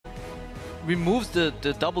removes the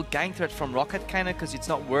double gank threat from ROCCAT kinda, because it's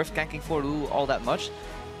not worth ganking for Lulu all that much.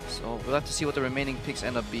 So we'll have to see what the remaining picks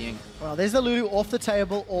end up being. Well, there's the Lulu off the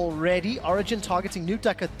table already. Origen targeting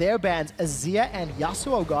Nukeduck at their bans. Azir and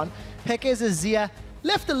Yasuo gone. Peke's Azir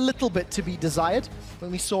left a little bit to be desired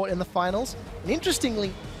when we saw it in the finals. And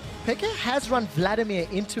interestingly, Peke has run Vladimir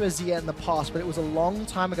into Azir in the past, but it was a long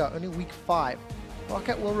time ago, only week 5.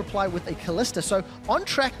 ROCCAT will reply with a Kalista. So on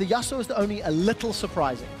track, the Yasuo is only a little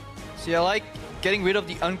surprising. See, I like getting rid of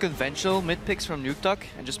the unconventional mid picks from Nukeduck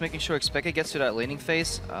and just making sure Xpeke gets to that laning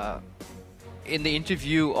phase. In the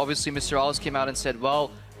interview, obviously Mr. Alice came out and said, well,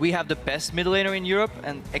 we have the best mid laner in Europe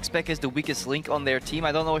and Xpeke is the weakest link on their team.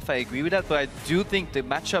 I don't know if I agree with that, but I do think the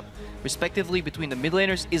matchup respectively between the mid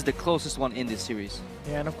laners is the closest one in this series.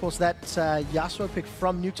 Yeah, and of course that Yasuo pick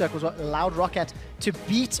from Nukeduck was what allowed ROCCAT to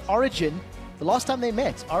beat Origen the last time they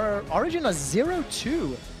met. Origen are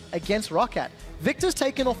 0-2 against ROCCAT. Victor's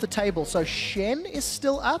taken off the table, so Shen is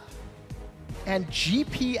still up, and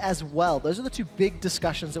GP as well. Those are the two big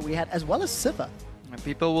discussions that we had, as well as Sivir. And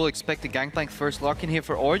people will expect the Gangplank first lock in here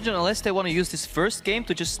for Origen, unless they want to use this first game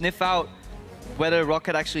to just sniff out whether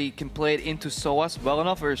ROCCAT actually can play it into SOAS well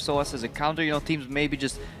enough, or SOAS as a counter. You know, teams maybe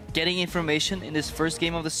just getting information in this first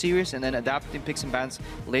game of the series and then adapting picks and bans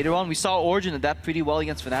later on. We saw Origen adapt pretty well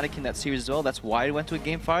against Fnatic in that series as well. That's why it went to a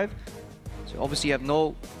game 5. So obviously you have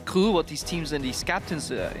no clue what these teams and these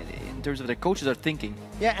captains in terms of their coaches are thinking.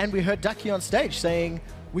 Yeah, and we heard Ducky on stage saying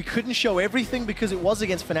we couldn't show everything because it was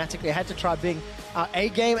against Fnatic. We had to try being our A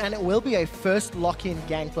game, and it will be a first lock-in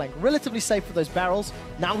Gangplank. Relatively safe for those barrels.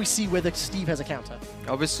 Now we see whether Steve has a counter.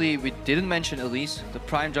 Obviously, we didn't mention Elise. The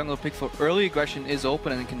prime jungler pick for early aggression is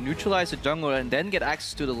open and can neutralize the jungler and then get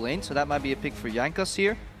access to the lane. So that might be a pick for Yankas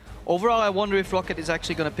here. Overall, I wonder if ROCCAT is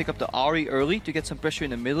actually going to pick up the Ahri early to get some pressure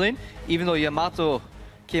in the mid lane, even though Yamato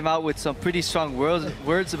came out with some pretty strong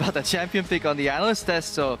words about that champion pick on the analyst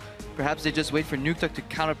test, so perhaps they just wait for Nukeduck to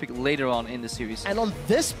counterpick later on in the series. And on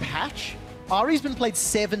this patch, Ahri's been played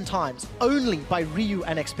 7 times, only by Ryu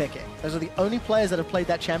and Xpeke. Those are the only players that have played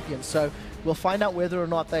that champion, so we'll find out whether or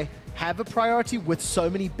not they have a priority with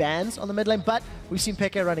so many bans on the mid lane, but we've seen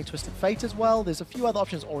Peke running Twisted Fate as well. There's a few other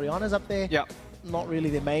options. Oriana's up there. Yeah. Not really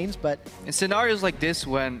their mains, but... In scenarios like this,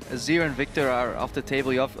 when Azir and Victor are off the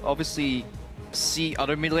table, you obviously see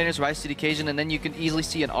other mid laners rise to the occasion, and then you can easily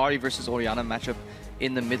see an Ahri versus Oriana matchup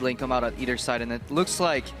in the mid lane come out on either side. And it looks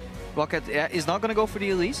like ROCCAT is not going to go for the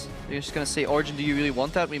Elise. They're just going to say, Origen, do you really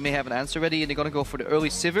want that? We may have an answer ready, and they're going to go for the early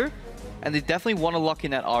Sivir, and they definitely want to lock in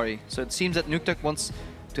that Ahri. So it seems that Nukeduck wants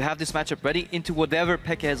to have this matchup ready into whatever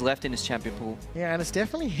Peke has left in his champion pool. Yeah, and it's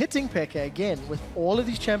definitely hitting Peke again with all of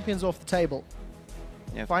these champions off the table.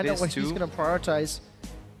 Yeah, find out what he's going to prioritize.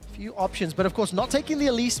 A few options, but of course not taking the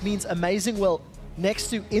Elise means Amazing will next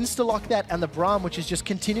to insta-lock that and the Braum, which is just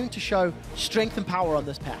continuing to show strength and power on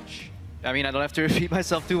this patch. I mean, I don't have to repeat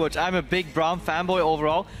myself too much. I'm a big Braum fanboy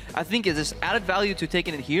overall. I think it is added value to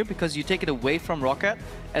taking it here because you take it away from ROCCAT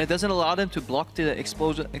and it doesn't allow them to block the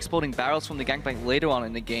exploding barrels from the Gangplank later on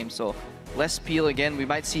in the game. So less peel again. We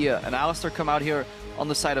might see an Alistar come out here on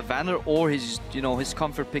the side of Vander or his, his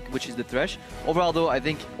comfort pick, which is the Thresh. Overall though, I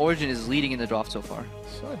think Origen is leading in the draft so far.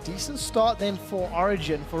 So a decent start then for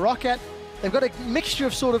Origen. For ROCCAT, they've got a mixture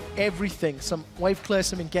of sort of everything. Some wave clear,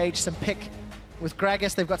 some engage, some pick. With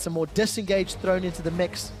Gragas, they've got some more disengage thrown into the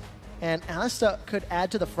mix. And Alistar could add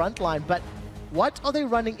to the front line, but what are they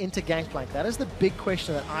running into Gangplank? That is the big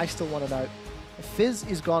question that I still want to know. Fizz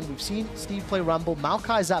is gone. We've seen Steve play Rumble.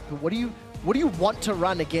 Maokai's up. But what do you want to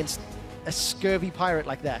run against a scurvy pirate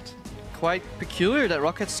like that? Quite peculiar that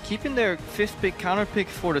ROCCAT's keeping their 5th pick counter pick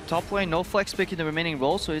for the top lane. No flex pick in the remaining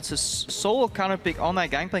role, so it's a solo counter pick on that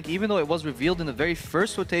Gangplank, even though it was revealed in the very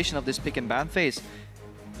first rotation of this pick and ban phase.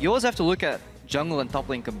 You always have to look at jungle and top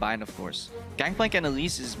lane combined, of course. Gangplank and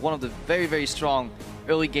Elise is one of the very, very strong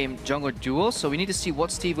early game jungler duos, so we need to see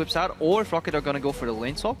what Steve whips out, or if ROCCAT are going to go for the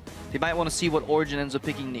lane swap. They might want to see what Origen ends up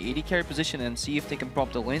picking in the AD carry position and see if they can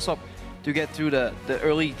prompt the lane swap to get through the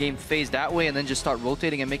early game phase that way and then just start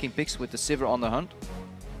rotating and making picks with the Sivir on the hunt.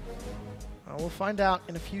 We'll find out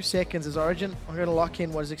in a few seconds as Origen are going to lock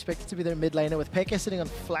in what is expected to be their mid laner with Peke sitting on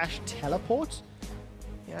flash teleport.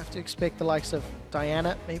 You have to expect the likes of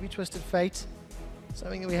Diana, maybe Twisted Fate.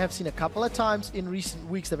 Something that we have seen a couple of times in recent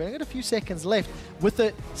weeks. They've only got a few seconds left. With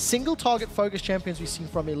the single target focus champions we've seen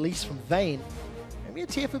from Elise, from Vayne, maybe a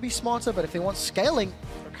TF would be smarter, but if they want scaling,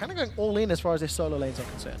 they're kind of going all in as far as their solo lanes are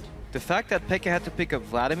concerned. The fact that Peke had to pick up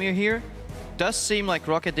Vladimir here does seem like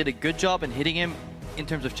ROCCAT did a good job in hitting him in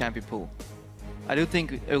terms of champion pool. I do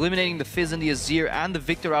think eliminating the Fizz and the Azir and the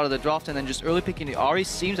Victor out of the draft and then just early picking the Ahri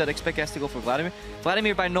seems I'd expect us to go for Vladimir.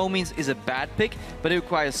 Vladimir by no means is a bad pick, but it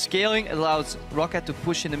requires scaling. It allows ROCCAT to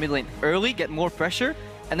push in the mid lane early, get more pressure,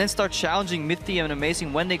 and then start challenging Mythy and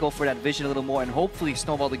Amazing when they go for that vision a little more and hopefully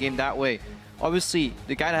snowball the game that way. Obviously,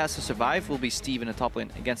 the guy that has to survive will be Steve in the top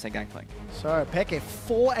lane against that Gangplank. So, Peke,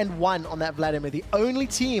 4-1 on that Vladimir. The only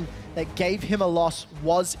team that gave him a loss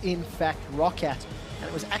was, in fact, ROCCAT. And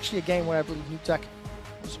it was actually a game where I believe Nuktak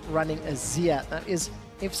was running Azir. That is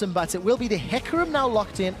ifs and buts. It will be the Hecarim now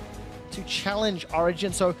locked in to challenge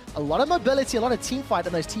Origen. So, a lot of mobility, a lot of team fight,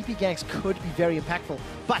 and those TP ganks could be very impactful.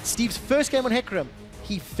 But Steve's first game on Hecarim,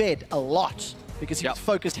 he fed a lot because he was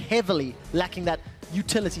focused heavily, lacking that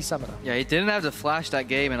utility summoner. Yeah, he didn't have the flash that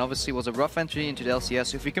game, and obviously was a rough entry into the LCS.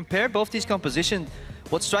 So if we compare both these compositions,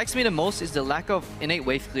 what strikes me the most is the lack of innate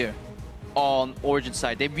wave clear on Origen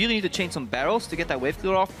side. They really need to change some barrels to get that wave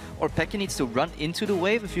clear off, or Peke needs to run into the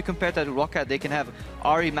wave. If you compare that to ROCCAT, they can have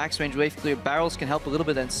Ahri max range wave clear, barrels can help a little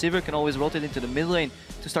bit, and Sivir can always rotate into the mid lane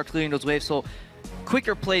to start clearing those waves. So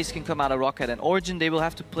quicker plays can come out of ROCCAT, and Origen, they will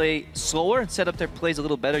have to play slower and set up their plays a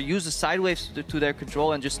little better, use the side waves to their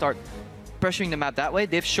control and just start pressuring the map that way.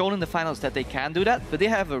 They've shown in the finals that they can do that, but they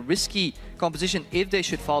have a risky composition if they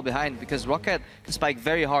should fall behind, because ROCCAT can spike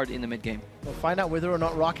very hard in the mid game. We'll find out whether or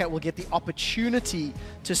not ROCCAT will get the opportunity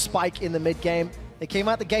to spike in the mid game. They came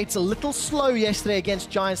out the gates a little slow yesterday against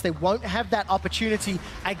Giants. They won't have that opportunity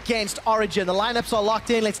against Origen. The lineups are locked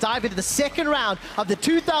in. Let's dive into the second round of the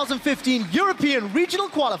 2015 European Regional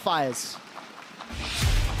Qualifiers.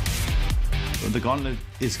 The gauntlet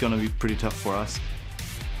is going to be pretty tough for us.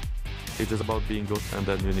 It's just about being good, and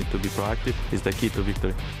then you need to be proactive. It's the key to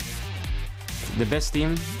victory. The best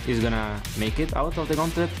team is gonna make it out of the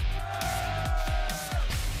gauntlet.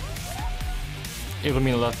 It will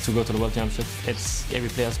mean a lot to go to the World Championship. It's every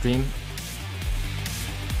player's dream.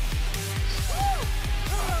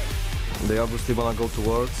 They obviously want to go to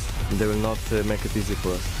Worlds. They will not make it easy for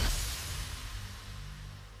us.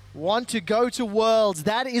 Want to go to Worlds.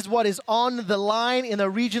 That is what is on the line in the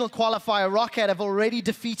regional qualifier. ROCCAT have already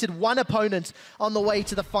defeated one opponent on the way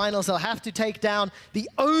to the finals. They'll have to take down the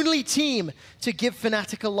only team to give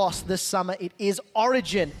Fnatic a loss this summer. It is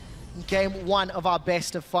Origen in game one of our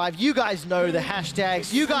best of five. You guys know the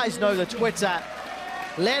hashtags. You guys know the Twitter.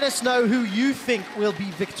 Let us know who you think will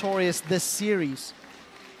be victorious this series.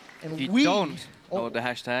 And If you don't know the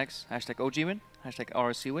hashtags, hashtag OG win, hashtag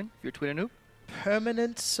ROC win, if you're Twitter noob.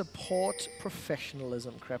 Permanent support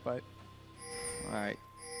professionalism, Crepo. Alright.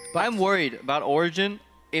 But I'm worried about Origen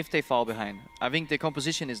if they fall behind. I think the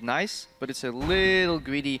composition is nice, but it's a little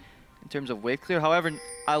greedy in terms of wave clear. However,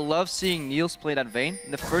 I love seeing Niels play that Vayne.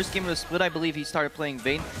 In the first game of the split, I believe he started playing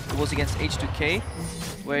Vayne. It was against H2K,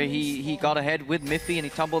 where he got ahead with Miffy and he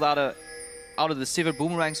tumbled out of the Sivir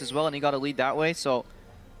boomerangs as well, and he got a lead that way. So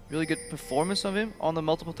really good performance of him on the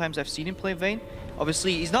multiple times I've seen him play Vayne.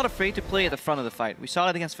 Obviously, he's not afraid to play at the front of the fight. We saw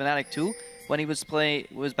that against Fnatic too, when he was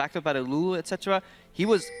backed up by the Lulu, etc. He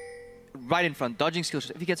was right in front, dodging skill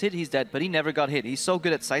shots. If he gets hit, he's dead, but he never got hit. He's so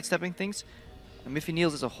good at sidestepping things. And Miffy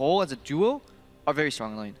Niels as a whole, as a duo, are very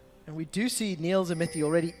strong in lane. And we do see Niels and Miffy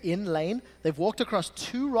already in lane. They've walked across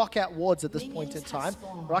 2 ROCCAT wards at this point in time.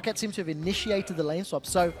 ROCCAT seem to have initiated the lane swap.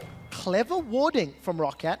 So clever warding from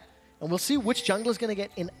ROCCAT. And we'll see which jungler is going to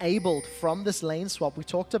get enabled from this lane swap. We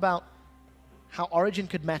talked about how Origen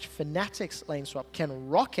could match Fnatic's lane swap. Can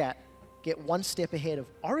ROCCAT get one step ahead of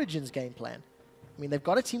Origen's game plan? I mean, they've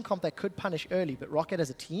got a team comp that could punish early, but ROCCAT as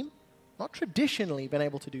a team, not traditionally been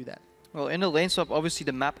able to do that. Well, in the lane swap, obviously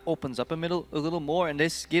the map opens up a little more, and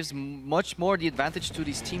this gives much more the advantage to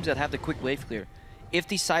these teams that have the quick wave clear. If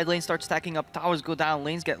these side lanes start stacking up, towers go down,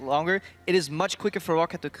 lanes get longer, it is much quicker for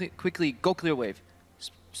ROCCAT to quickly go clear wave.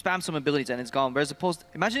 Spam some abilities and it's gone. Whereas opposed,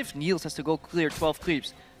 imagine if Niels has to go clear 12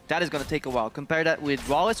 creeps. That is going to take a while. Compare that with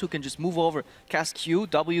Rawless, who can just move over, cast Q,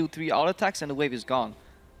 W3 auto attacks, and the wave is gone.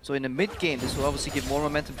 So in the mid game, this will obviously give more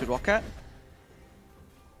momentum to ROCCAT.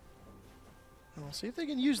 We'll see if they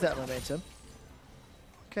can use that momentum.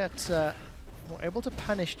 ROCCAT were able to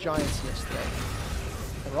punish Giants yesterday.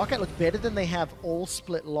 And ROCCAT look better than they have all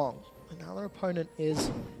split long. And now their opponent is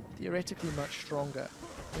theoretically much stronger.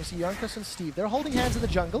 We see Yonkos and Steve. They're holding hands in the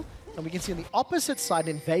jungle. And we can see on the opposite side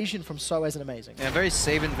an invasion from Soaz and Amazing. Yeah, very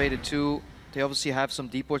safe invaded too. They obviously have some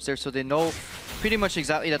deep wards there, so they know pretty much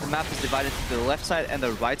exactly that the map is divided to the left side and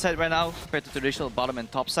the right side right now, compared to the traditional bottom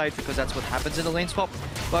and top side, because that's what happens in the lane swap.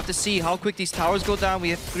 We'll have to see how quick these towers go down. We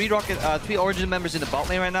have three Origin members in the bot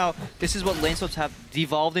lane right now. This is what lane swaps have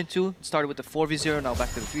devolved into. It started with the 4v0, now back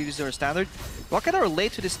to the 3v0 standard. ROCCAT are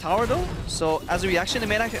late to this tower though, so as a reaction, they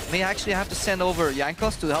may actually have to send over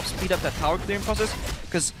Jankos to help speed up that tower clearing process,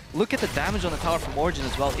 because look at the damage on the tower from Origen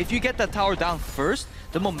as well. If you get that tower down first,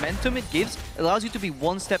 the momentum it gives allows you to be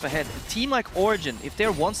one step ahead. A team like Origen, if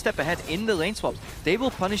they're one step ahead in the lane swaps, they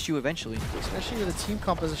will punish you eventually. Especially with a team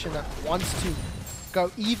composition that wants to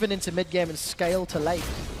go even into mid-game and scale to late.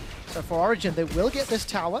 So for Origen, they will get this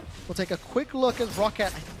tower. We'll take a quick look at ROCCAT. I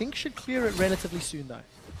think should clear it relatively soon though.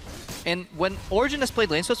 And when Origen has played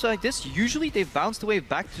lane swaps like this, usually they've bounced away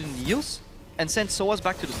back to Niels and sent SOAS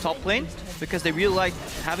back to the top lane, because they really like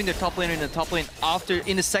having their top laner in the top lane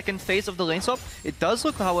in the second phase of the lane swap. It does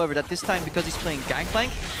look, however, that this time, because he's playing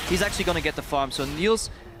Gangplank, he's actually going to get the farm. So Niels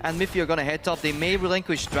and Miffy are going to head top. They may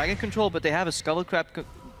relinquish Dragon Control, but they have a Scuttle Crab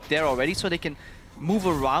there already, so they can move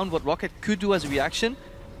around what ROCCAT could do as a reaction,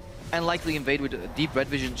 and likely invade with a deep red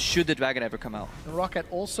vision should the dragon ever come out. And ROCCAT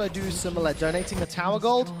also do similar, donating the tower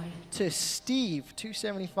gold to Steve,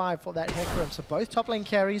 275 for that Hecarim. So both top lane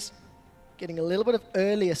carries getting a little bit of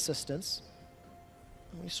early assistance.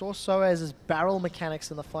 And we saw SOAS's barrel mechanics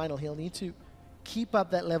in the final. He'll need to keep up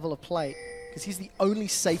that level of play, because he's the only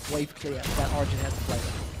safe wave clear that Origen has to play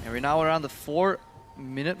with. And we're now around the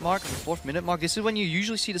 4-minute mark, the 4th minute mark. This is when you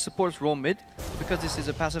usually see the supports roam mid, because this is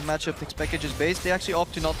a passive matchup, takes packages base. They actually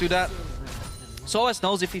opt to not do that. SOAS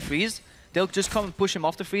knows if he frees, they'll just come and push him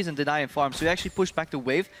off the freeze and deny him farm. So he actually pushed back the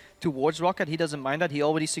wave towards ROCCAT. He doesn't mind that. He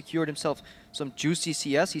already secured himself some juicy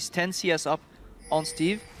CS. He's 10 CS up on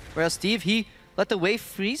Steve. Whereas Steve, he let the wave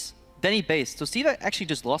freeze, then he based. So Steve actually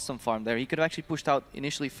just lost some farm there. He could have actually pushed out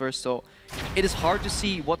initially first. So it is hard to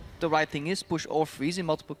see what the right thing is, push or freeze in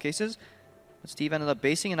multiple cases. But Steve ended up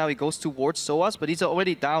basing, and now he goes towards SOAS, but he's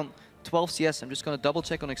already down 12 CS. I'm just going to double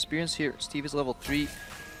check on experience here. Steve is level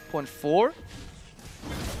 3.4.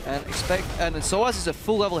 And SOAS is a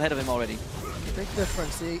full level ahead of him already. Big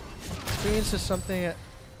difference. The experience is something that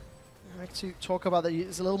I like to talk about that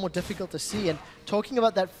is a little more difficult to see. And talking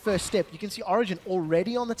about that first step, you can see Origen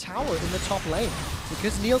already on the tower in the top lane.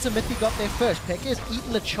 Because Niels and Miffy got there first, Pekka has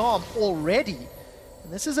eaten the charm already.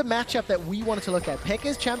 And this is a matchup that we wanted to look at.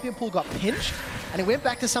 Pekka's champion pool got pinched, and it went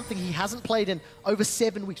back to something he hasn't played in over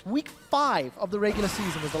 7 weeks. Week 5 of the regular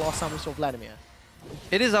season was the last time we saw Vladimir.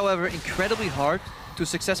 It is, however, incredibly hard to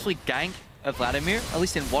successfully gank a Vladimir, at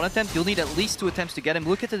least in one attempt. You'll need at least 2 attempts to get him.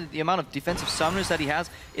 Look at the amount of defensive summoners that he has,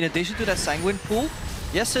 in addition to that Sanguine pool.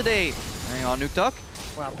 Yesterday, hang on, Nuktok.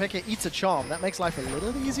 Wow, Pekka eats a charm. That makes life a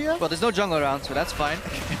little easier. Well, there's no jungle around, so that's fine.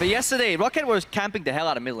 But yesterday, ROCCAT was camping the hell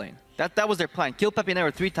out of mid lane. That was their plan. Kill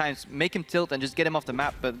Pepinero 3 times, make him tilt, and just get him off the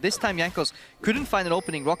map. But this time, Jankos couldn't find an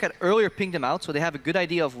opening. ROCCAT earlier pinged him out, so they have a good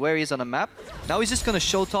idea of where he is on the map. Now he's just going to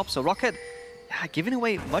show top, so ROCCAT giving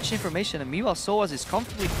away much information, and meanwhile SOAS is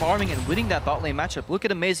comfortably farming and winning that bot lane matchup. Look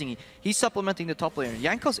at Amazing, he's supplementing the top laner.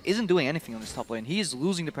 Jankos isn't doing anything on this top lane, he is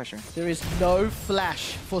losing the pressure. There is no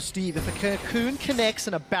flash for Steve. If a cocoon connects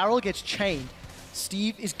and a barrel gets chained,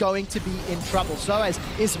 Steve is going to be in trouble. SOAS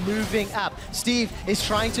is moving up. Steve is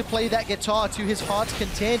trying to play that guitar to his heart's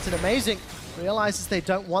content, and Amazing realizes they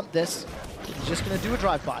don't want this. He's just going to do a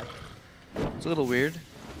drive-by. It's a little weird.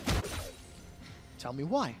 Tell me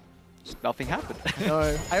why. Nothing happened.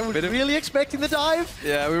 No, I was really expecting the dive.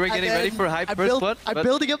 Yeah, we were getting ready for hype first blood. I'm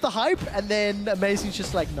building up the hype, and then Amazing's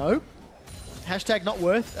just like, no. Hashtag not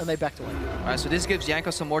worth, and they backed away. Alright, so this gives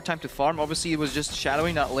Jankos some more time to farm. Obviously, it was just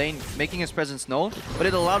shadowing that lane, making his presence known, but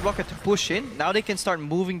it allowed ROCCAT to push in. Now they can start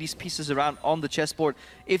moving these pieces around on the chessboard.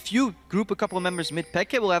 If you group a couple of members mid,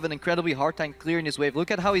 Pekka will have an incredibly hard time clearing his wave.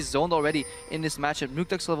 Look at how he's zoned already in this matchup.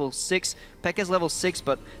 Nuktuk's level 6, Pekka's level 6,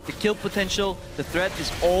 but the kill potential, the threat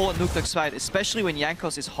is all on Nuktuk's side, especially when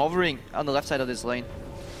Jankos is hovering on the left side of this lane.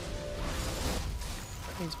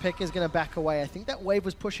 Means Pekka is going to back away. I think that wave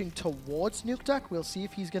was pushing towards Nuktuk. We'll see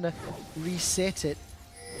if he's going to reset it.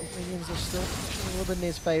 Minions are still pushing a little bit in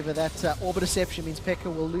his favor. That Orbit Deception means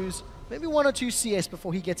Pekka will lose maybe 1 or 2 CS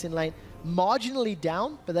before he gets in lane. Marginally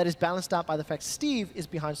down, but that is balanced out by the fact Steve is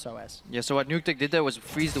behind SOAS. Yeah, so what Nuktuk did there was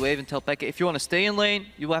freeze the wave and tell Pekka, if you want to stay in lane,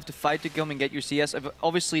 you will have to fight to come and get your CS.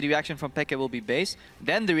 Obviously, the reaction from Pekka will be base.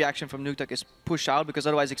 Then the reaction from Nuktuk is push out, because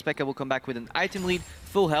otherwise Pekka will come back with an item lead,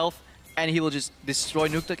 full health, and he will just destroy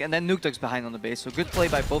Nuktuk, and then Nuktuk's behind on the base. So good play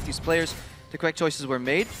by both these players. The correct choices were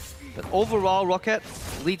made. But overall,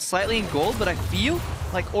 ROCCAT leads slightly in gold, but I feel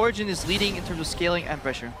like Origen is leading in terms of scaling and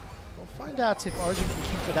pressure. We'll find out if Origen can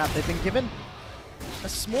keep it up. They've been given a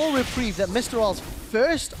small reprieve that Mr. All's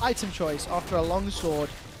first item choice after a longsword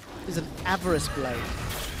is an Avarice Blade.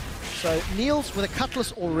 So Niels with a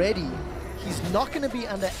Cutlass already, he's not going to be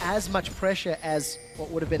under as much pressure as what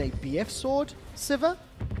would have been a BF sword Sivir,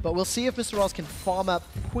 but we'll see if Mr. Rolls can farm up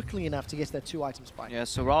quickly enough to get that 2-item spike. Yeah,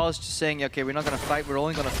 so Raw is just saying, okay, we're not going to fight, we're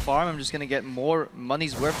only going to farm. I'm just going to get more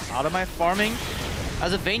money's worth out of my farming.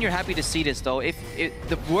 As a Vayne, you're happy to see this, though. If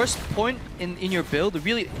the worst point in your build, the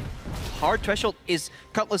really hard threshold, is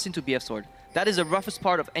Cutlass into BF sword. That is the roughest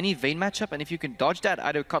part of any Vayne matchup, and if you can dodge that,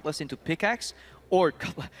 either Cutlass into Pickaxe, or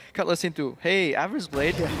Cutlass into, hey, Avarice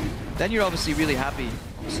Blade, then you're obviously really happy.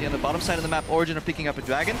 You see on the bottom side of the map, Origen are picking up a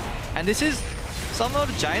dragon. And this is, some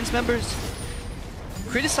of the Giants members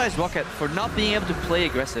criticize ROCCAT for not being able to play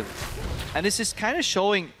aggressive. And this is kind of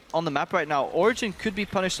showing on the map right now. Origen could be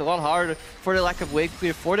punished a lot harder for their lack of wave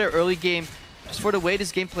clear, for their early game, just for the way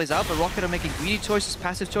this game plays out. But ROCCAT are making greedy choices,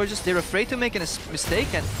 passive choices. They're afraid to make a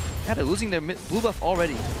mistake, and yeah, they're losing their blue buff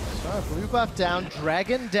already. So blue buff down,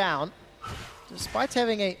 dragon down. Despite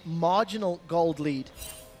having a marginal gold lead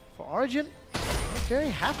for Origen, very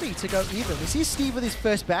happy to go even. We see Steve with his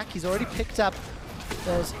first back. He's already picked up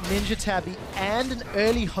those Ninja Tabby and an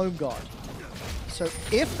early Home Guard. So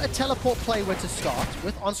if a teleport play were to start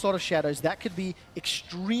with Onslaught of Shadows, that could be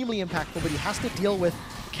extremely impactful, but he has to deal with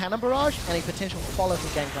Cannon Barrage and a potential follow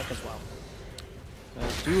from Gangplank as well.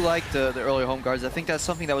 I do like the early Home Guards. I think that's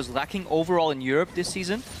something that was lacking overall in Europe this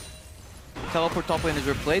season. Teleport top laners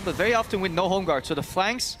were played, but very often with no Home Guard. So the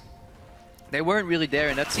flanks, they weren't really there,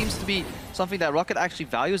 and that seems to be something that ROCCAT actually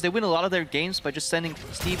values. They win a lot of their games by just sending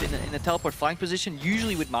Steve in a teleport flank position,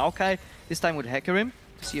 usually with Maokai, this time with Hecarim,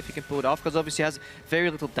 to see if he can pull it off, because obviously he has very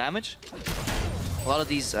little damage. A lot of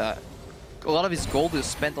his gold is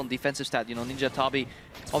spent on defensive stat. You know, Ninja Tabi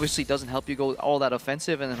obviously doesn't help you go all that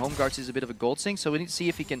offensive, and then Home Guards is a bit of a gold sink, so we need to see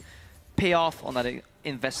if he can pay off on that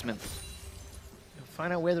investment.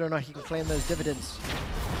 Find out whether or not he can claim those dividends.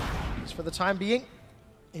 Because for the time being,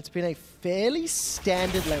 it's been a fairly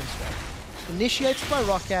standard lane swap. Initiated by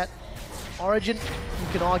ROCCAT, Origen, you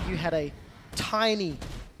can argue, had a tiny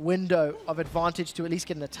window of advantage to at least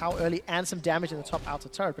get in a tower early and some damage in the top outer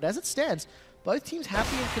turret. But as it stands, both teams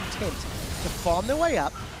happy and content to farm their way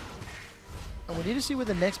up. And we need to see where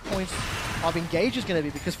the next point of engage is going to be,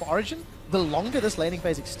 because for Origen, the longer this laning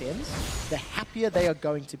phase extends, the happier they are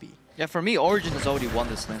going to be. Yeah, for me, Origen has already won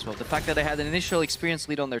this lane swap. The fact that they had an initial experience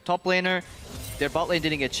lead on their top laner, their bot lane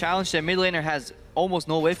didn't get challenged, their mid laner has almost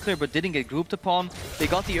no wave clear but didn't get grouped upon. They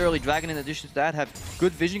got the early dragon in addition to that, have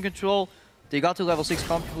good vision control. They got to level 6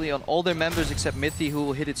 comfortably on all their members except Mithi, who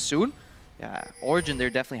will hit it soon. Yeah, Origen, they're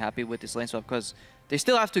definitely happy with this lane swap because they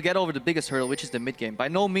still have to get over the biggest hurdle, which is the mid game. By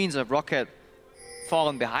no means have ROCCAT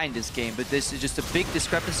fallen behind this game, but this is just a big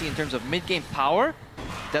discrepancy in terms of mid-game power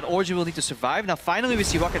that Origen will need to survive. Now finally we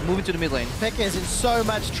see ROCCAT moving to the mid lane. Pekka is in so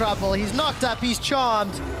much trouble. He's knocked up, he's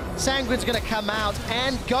charmed. Sanguine's gonna come out,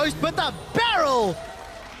 and Ghost with the barrel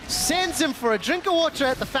sends him for a drink of water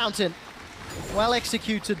at the fountain. Well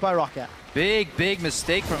executed by ROCCAT. Big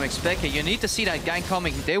mistake from Expected. You need to see that gang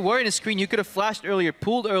coming. They were in a screen. You could have flashed earlier,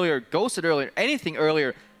 pulled earlier, ghosted earlier, anything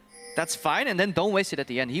earlier. That's fine, and then don't waste it at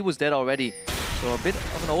the end. He was dead already. So a bit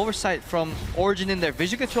of an oversight from Origen in their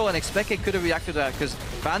vision control, and Expected could have reacted to that because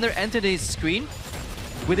Vander entered his screen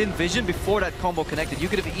within vision before that combo connected. You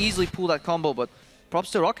could have easily pulled that combo, but props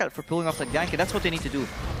to ROCCAT for pulling off that gank, and that's what they need to do.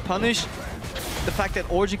 Punish the fact that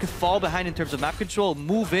Origen could fall behind in terms of map control,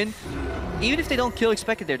 move in. Even if they don't kill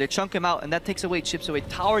Expected there, they chunk him out, and that takes away, chips away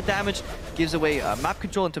tower damage, gives away map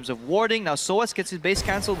control in terms of warding. Now Soas gets his base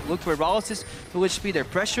cancelled. Look where Rallis is, full HP, they're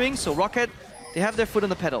pressuring, so ROCCAT, they have their foot on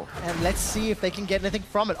the pedal. And let's see if they can get anything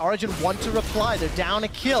from it. Origen want to reply. They're down a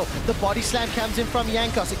kill. The body slam comes in from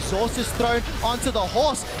Jankos. Exhaust is thrown onto the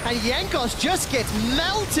horse, and Jankos just gets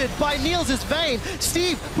melted by Niels' Vayne.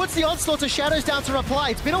 Steve puts the Onslaught of Shadows down to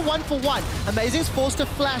reply. It's been a 1-for-1. Amazing's forced to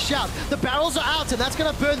flash out. The barrels are out, and that's going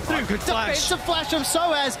to burn through. Good flash. Defensive flash from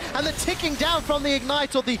Soaz, and the ticking down from the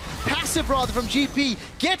Ignite, or the passive rather, from GP,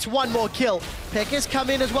 gets one more kill. Pekke's come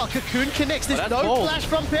in as well. Cocoon connects. There's no flash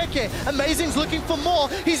from Pekke. Amazing's looking for more.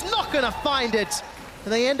 He's not going to find it.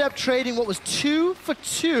 And they end up trading what was 2 for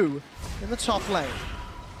 2 in the top lane.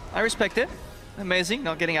 I respect it. Amazing,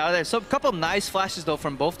 not getting out of there. So a couple of nice flashes though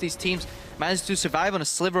from both these teams. Managed to survive on a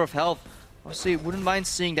sliver of health. Obviously, wouldn't mind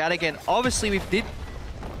seeing that again. Obviously, we did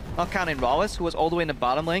not count in Rallis, who was all the way in the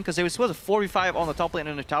bottom lane, because there was a 4v5 on the top lane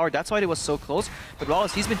and the tower. That's why it was so close. But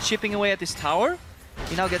Rallis, he's been chipping away at this tower.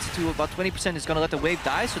 He now gets to about 20%, is going to let the wave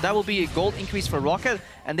die, so that will be a gold increase for ROCCAT,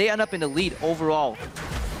 and they end up in the lead overall.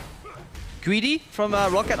 Greedy from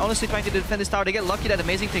ROCCAT, honestly trying to defend this tower. They get lucky that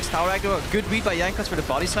Amazing takes tower aggro. Good read by Jankos for the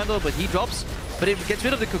body slam though, but he drops. But it gets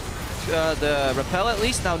rid of the the rappel at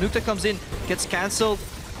least. Now Nukta comes in, gets cancelled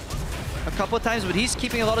a couple of times, but he's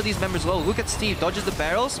keeping a lot of these members low. Look at Steve, dodges the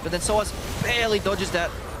barrels, but then SOAS barely dodges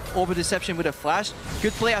that over deception with a flash.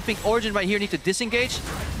 Good play. I think Origen right here need to disengage.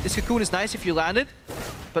 This cocoon is nice if you land it,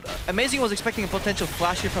 but Amazing was expecting a potential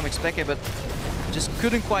flash here from Expeke, but just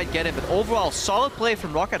couldn't quite get it. But overall, solid play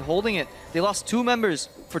from ROCCAT holding it. They lost 2 members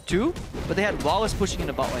for 2, but they had Wallace pushing in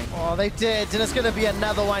the bot lane. Oh, they did, and it's going to be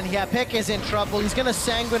another one here. Peke's in trouble. He's going to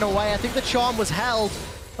sanguine away. I think the charm was held.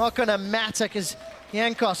 Not going to matter because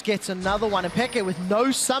Jankos gets another one, and Peke with no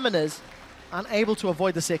summoners, unable to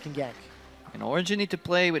avoid the second gank. And Origen need to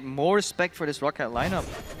play with more respect for this ROCCAT lineup.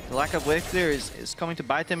 The lack of wave clear is coming to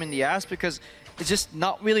bite them in the ass because it's just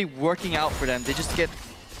not really working out for them. They just get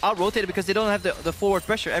out-rotated because they don't have the forward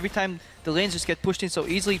pressure. Every time the lanes just get pushed in so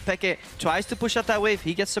easily, Peke tries to push up that wave.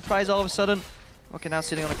 He gets surprised all of a sudden. ROCCAT now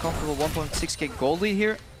sitting on a comfortable 1.6k gold lead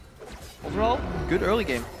here. Overall, good early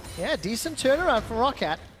game. Yeah, decent turnaround from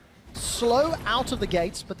ROCCAT. Slow out of the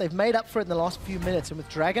gates, but they've made up for it in the last few minutes. And with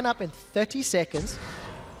Dragon up in 30 seconds,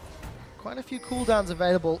 quite a few cooldowns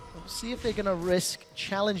available. We'll see if they're going to risk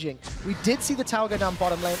challenging. We did see the tower go down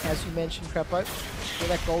bottom lane, as you mentioned, Crepo, where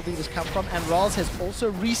that gold lead has come from. And Raz has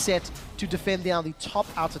also reset to defend down the top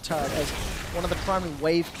outer turret as one of the primary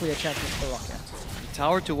wave clear champions for ROCCAT. The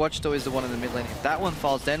tower to watch, though, is the one in the mid lane. If that one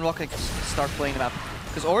falls, then ROCCAT can start playing it up.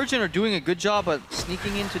 Because Origen are doing a good job at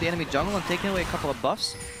sneaking into the enemy jungle and taking away a couple of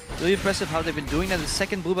buffs. Really impressive how they've been doing that. The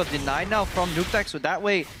second blue buff denied now from Nuktak, so that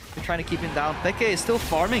way they're trying to keep him down. Peke is still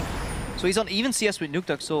farming, so he's on even CS with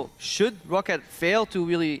Nuktak. So should ROCCAT fail to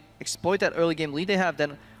really exploit that early game lead they have,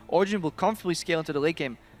 then Origen will comfortably scale into the late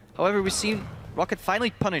game. However, we've seen ROCCAT finally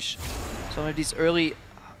punish some of these early,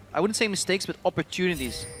 I wouldn't say mistakes, but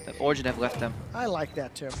opportunities that Origen have left them. I like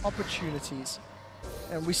that term, opportunities.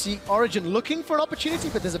 And we see Origen looking for an opportunity,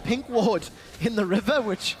 but there's a pink ward in the river,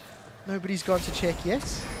 which nobody's gone to check yet.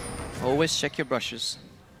 Always check your brushes.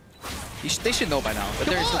 They should know by now, but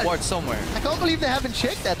there's a ward somewhere. I can't believe they haven't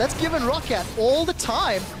checked that. That's given ROCCAT all the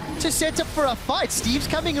time to set up for a fight. Steve's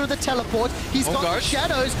coming in with a teleport. He's got the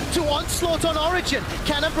shadows to onslaught on Origen.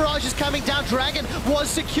 Cannon Barrage is coming down. Dragon was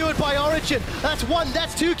secured by Origen. That's 1,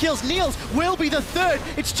 that's 2 kills. Niels will be the 3rd.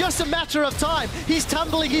 It's just a matter of time. He's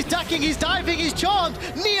tumbling, he's ducking, he's diving, he's charmed.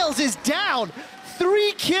 Niels is down.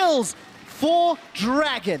 3 kills for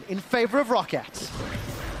Dragon in favor of ROCCAT.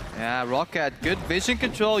 Yeah, ROCCAT, good vision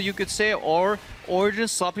control, you could say, or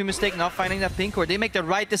Origen's sloppy mistake not finding that pink, or they make the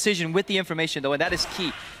right decision with the information, though, and that is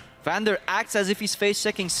key. Vander acts as if he's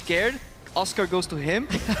face-checking scared. Oscar goes to him.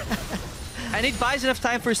 And it buys enough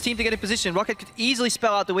time for his team to get in position. ROCCAT could easily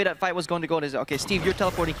spell out the way that fight was going to go. And okay, Steve, you're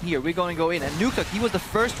teleporting here. We're going to go in. And Nuktak, he was the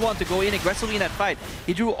first one to go in aggressively in that fight.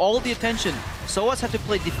 He drew all the attention. SOAS had to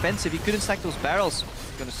play defensive. He couldn't stack those barrels.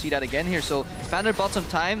 We're going to see that again here. So Vander bought some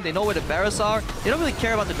time. They know where the barrels are. They don't really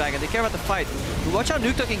care about the dragon. They care about the fight. But watch how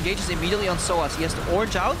Nuktak engages immediately on SOAS. He has to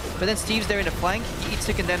orange out, but then Steve's there in the flank. He eats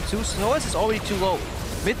chicken them too. SOAS is already too low.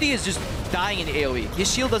 Mithy is just dying in the AoE.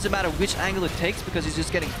 His shield doesn't matter which angle it takes because he's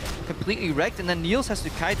just getting completely wrecked. And then Niels has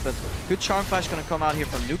to kite, but good Charm Flash going to come out here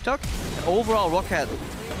from Nuktak. And overall, ROCCAT,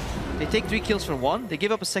 they take 3 kills for 1. They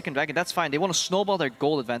give up a second dragon. That's fine. They want to snowball their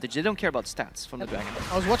goal advantage. They don't care about stats from the dragon.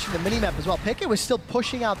 I was watching the minimap as well. Peke was still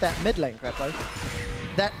pushing out that mid lane, Crepo.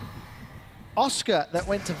 That Oscar that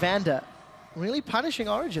went to Vander, really punishing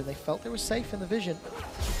Origen. They felt they were safe in the vision.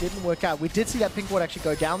 It didn't work out. We did see that pink ward actually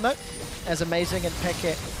go down, though, as Amazing and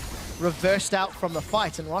Peke reversed out from the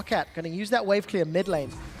fight. And ROCCAT going to use that wave clear mid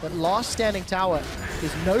lane. That last standing tower,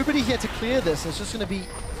 there's nobody here to clear this. It's just going to be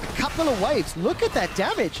a couple of waves. Look at that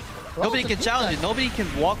damage. Nobody can challenge it. Nobody can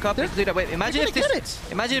walk up and clear that wave. Imagine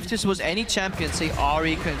if this was any champion. Say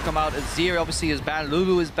Ari can come out. Azir obviously is banned.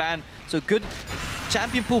 Lulu is banned. So good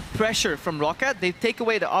champion pool pressure from ROCCAT. They take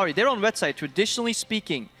away the Ari. They're on red side. Traditionally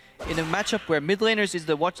speaking, in a matchup where mid laners is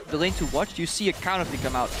the lane to watch, you see a counter pick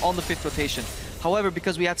come out on the 5th rotation. However,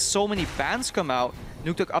 because we had so many bans come out,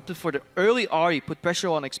 Nuktak opted for the early Ari, put pressure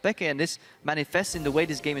on Expeke, and this manifests in the way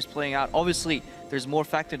this game is playing out. Obviously, there's more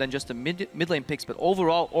factor than just the mid lane picks, but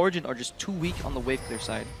overall, Origen are just too weak on the wave clear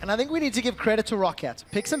side. And I think we need to give credit to ROCCAT.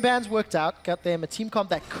 Picks and bans worked out, got them a team comp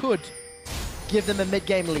that could give them a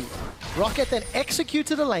mid-game lead. ROCCAT then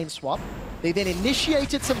executed a lane swap. They then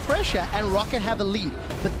initiated some pressure, and ROCCAT have a lead.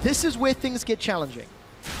 But this is where things get challenging.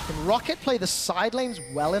 Can ROCCAT play the side lanes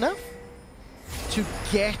well enough to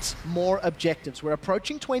get more objectives? We're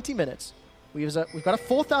approaching 20 minutes. We've got a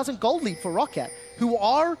 4,000 gold lead for ROCCAT, who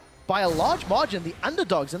are, by a large margin, the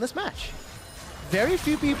underdogs in this match. Very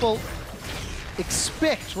few people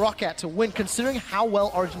expect ROCCAT to win, considering how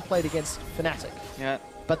well Origen played against Fnatic. Yeah.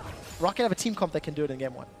 But ROCCAT have a team comp that can do it in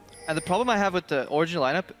game 1. And the problem I have with the Origen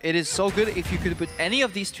lineup, it is so good if you could put any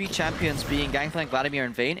of these 3 champions, being Gangplank, Vladimir,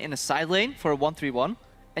 and Vayne, in a side lane for a 1-3-1,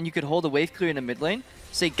 and you could hold a wave clear in the mid lane.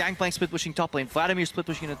 Say Gangplank split pushing top lane, Vladimir split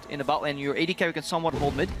pushing in the bot lane, your AD carry can somewhat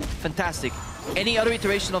hold mid. Fantastic. Any other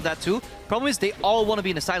iteration of that too. Problem is they all want to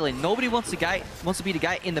be in the side lane. Nobody wants to be the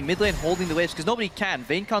guy in the mid lane holding the waves, because nobody can.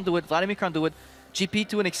 Vayne can't do it, Vladimir can't do it, GP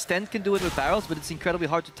to an extent can do it with barrels, but it's incredibly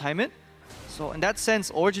hard to time it. So in that sense,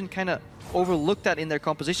 Origen kind of overlooked that in their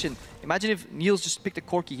composition. Imagine if Niels just picked a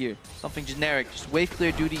Corki here, something generic, just wave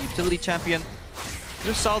clear duty, utility champion. Could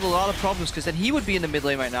have solved a lot of problems, because then he would be in the mid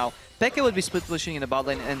lane right now. Pekka would be split pushing in the bot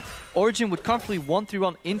lane, and Origen would comfortably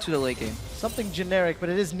 1-3-1 into the late game. Something generic, but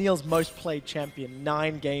it is Niels' most played champion.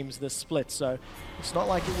 9 games this split, so it's not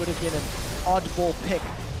like it would have been an oddball pick.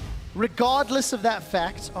 Regardless of that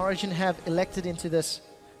fact, Origen have elected into this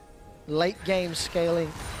late game scaling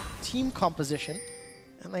team composition,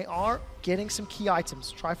 and they are getting some key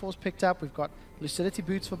items. Triforce picked up, we've got Lucidity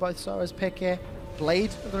boots for both Soaz, Pekka,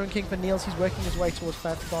 Blade of the Rune King for Niels, he's working his way towards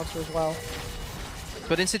Phantom Dancer as well.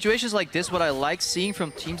 But in situations like this, what I like seeing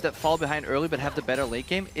from teams that fall behind early but have the better late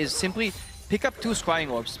game is simply pick up 2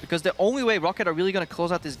 Scrying Orbs, because the only way ROCCAT are really going to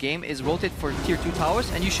close out this game is rotate for tier 2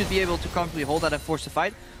 towers, and you should be able to comfortably hold that and force the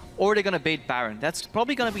fight, or they're going to bait Baron. That's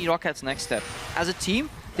probably going to be ROCCAT's next step. As a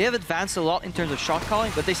team, they have advanced a lot in terms of shot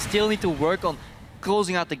calling, but they still need to work on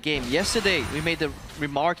closing out the game. Yesterday, we made the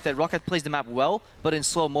remark that ROCCAT plays the map well, but in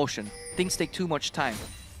slow motion. Things take too much time.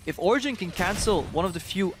 If Origen can cancel one of the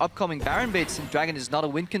few upcoming Baron baits, and Dragon is not a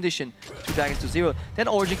win condition, 2 dragons to 0, then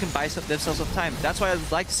Origen can buy themselves some time. That's why I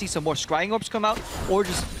would like to see some more Scrying Orbs come out, or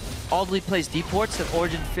just oddly place deep wards that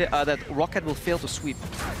that ROCCAT will fail to sweep.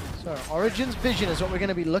 So Origen's vision is what we're going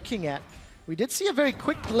to be looking at. We did see a very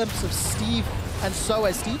quick glimpse of Steve and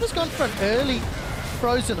Soaz. Steve has gone for an early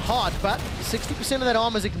frozen heart, but 60% of that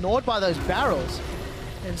armor is ignored by those barrels.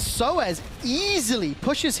 And Soaz easily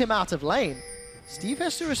pushes him out of lane. Steve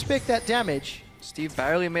has to respect that damage. Steve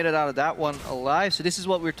barely made it out of that one alive. So this is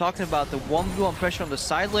what we're talking about, the 1v1 pressure on the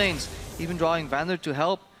side lanes, even drawing Vander to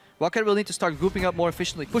help. ROCCAT will need to start grouping up more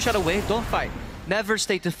efficiently. Push out a wave, don't fight. Never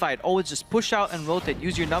stay to fight. Always just push out and rotate.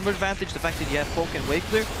 Use your number advantage, the fact that you have poke and wave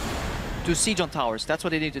clear, to siege on towers. That's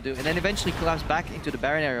what they need to do. And then eventually collapse back into the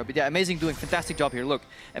Baron area. But yeah, Amazing doing fantastic job here. Look,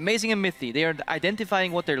 Amazing and Mythy, they are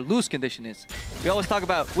identifying what their lose condition is. We always talk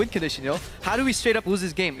about win condition, you know? How do we straight up lose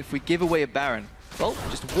this game if we give away a Baron? Well,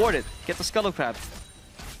 just ward it. Get the Scuttle Crab.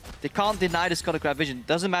 They can't deny the Scuttle Crab vision.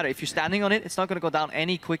 Doesn't matter. If you're standing on it, it's not going to go down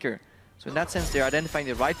any quicker. So in that sense, they're identifying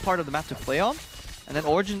the right part of the map to play on. And then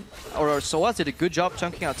Origen, or Soaz did a good job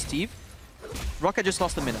chunking out Steve. ROCCAT just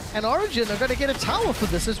lost a minute. And Origen are going to get a tower for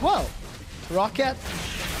this as well. ROCCAT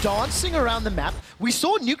dancing around the map. We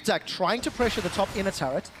saw Nukeduck trying to pressure the top inner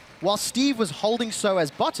turret while Steve was holding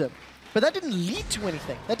Soaz bottom. But that didn't lead to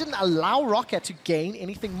anything. That didn't allow ROCCAT to gain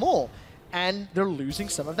anything more. And they're losing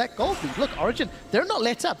some of that gold lead. Look, Origen, they're not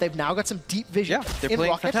let up. They've now got some deep vision in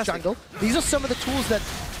ROCCAT's jungle. These are some of the tools that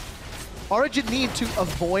Origen need to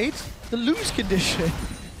avoid the lose condition.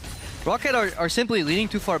 ROCCAT are simply leaning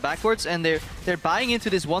too far backwards, and they're buying into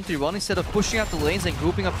this 1-3-1 instead of pushing out the lanes and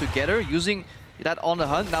grouping up together, using that on the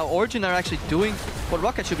hunt. Now Origen are actually doing what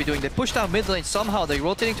ROCCAT should be doing. They pushed down mid lane somehow. They're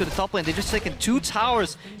rotating to the top lane. They just taken 2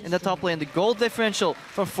 towers in the top lane. The gold differential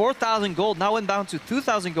from 4,000 gold now went down to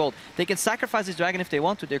 2,000 gold. They can sacrifice this dragon if they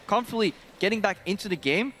want to. They're comfortably getting back into the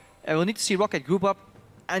game, and we'll need to see ROCCAT group up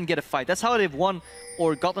and get a fight. That's how they've won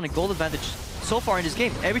or gotten a gold advantage so far in this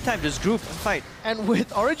game. Every time, just group and fight. And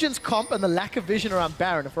with Origen's comp and the lack of vision around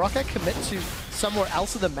Baron, if ROCCAT commit to somewhere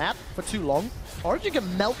else of the map for too long, Origen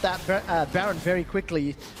can melt that Baron very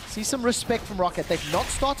quickly. See some respect from ROCCAT. They've not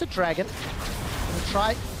started Dragon. We'll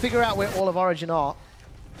try figure out where all of Origen are.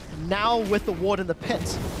 Now with the ward in the pit,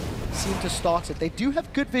 seem to start it. They do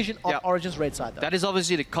have good vision on Origen's red side though. That is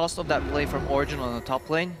obviously the cost of that play from Origen on the top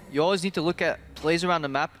lane. You always need to look at plays around the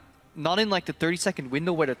map, not in like the 30-second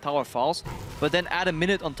window where the tower falls, but then add a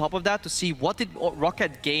minute on top of that to see what did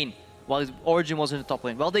ROCCAT gain while Origen was in the top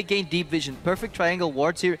lane. Well, they gained deep vision, perfect triangle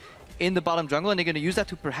wards here in the bottom jungle, and they're going to use that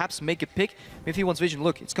to perhaps make a pick. If he wants vision,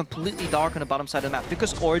 look, it's completely dark on the bottom side of the map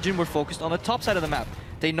because Origen were focused on the top side of the map.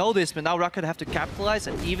 They know this, but now ROCCAT have to capitalize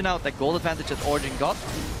and even out that gold advantage that Origen got.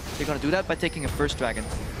 They're going to do that by taking a first dragon.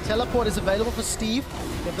 Teleport is available for Steve.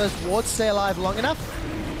 If those wards stay alive long enough,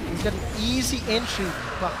 he's got an easy entry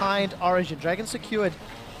behind Origen. Dragon secured,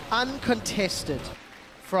 uncontested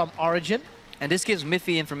from Origen. And this gives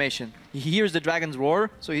Mythy information. He hears the dragon's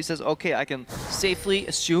roar, so he says, okay, I can safely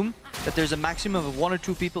assume that there's a maximum of 1 or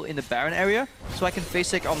 2 people in the Baron area, so I can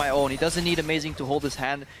face check on my own. He doesn't need Amazing to hold his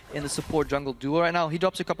hand in the support jungle duo right now. He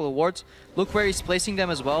drops a couple of wards. Look where he's placing them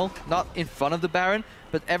as well. Not in front of the Baron,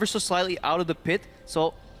 but ever so slightly out of the pit.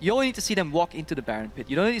 So you only need to see them walk into the Baron pit.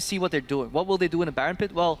 You don't need to see what they're doing. What will they do in the Baron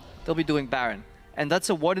pit? Well, they'll be doing Baron. And that's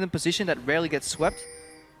a ward in a position that rarely gets swept.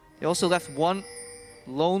 They also left one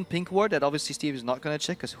lone pink ward that obviously Steve is not going to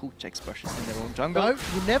check, because who checks brushes in their own jungle? No,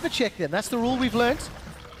 you never check them. That's the rule we've learned.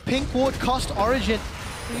 Pink ward cost Origen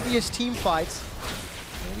previous team fights.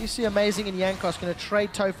 And you see Amazing and Jankos going to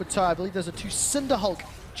trade toe for toe. I believe those are 2 Cinderhulk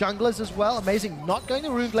junglers as well. Amazing not going to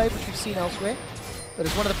Runeglaive, which we've seen elsewhere, but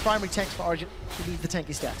it's one of the primary tanks for Origen to lead the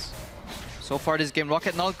tanky stats. So far this game,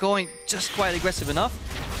 ROCCAT not going just quite aggressive enough.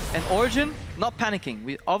 And Origen not panicking.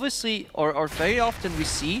 We obviously, or very often we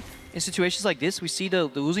see, in situations like this, we see the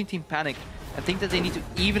losing team panic and think that they need to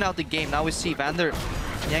even out the game. Now we see Vander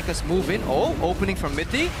and Jankos move in. Oh, opening from mid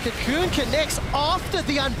D. Cocoon connects after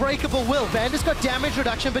the Unbreakable Will. Vander's got damage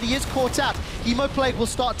reduction, but he is caught up. Emo Plague will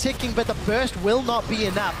start ticking, but the burst will not be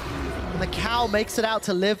enough. And the cow makes it out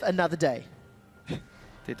to live another day.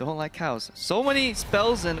 They don't like cows. So many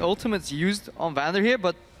spells and ultimates used on Vander here,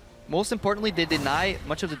 but most importantly, they deny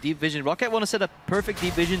much of the deep vision. ROCCAT want to set a perfect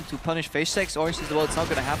deep vision to punish face checks. Orange says, well, it's not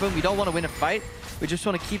going to happen. We don't want to win a fight. We just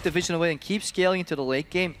want to keep the vision away and keep scaling into the late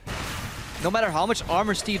game. No matter how much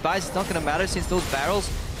armor Steve buys, it's not going to matter, since those barrels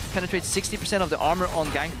penetrate 60% of the armor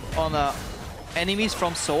on enemies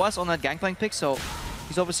from SOAS on that Gangplank pick. So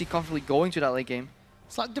he's obviously comfortably going to that late game.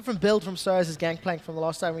 Slightly different build from SOAS' Gangplank from the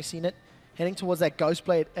last time we've seen it. Heading towards that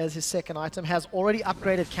Ghostblade as his second item. Has already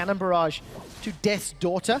upgraded Cannon Barrage to Death's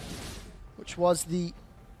Daughter, which was the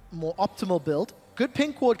more optimal build. Good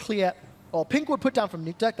pink ward clear, or pink ward put down from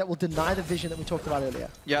Nuke Duck that will deny the vision that we talked about earlier.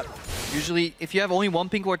 Yeah, usually if you have only 1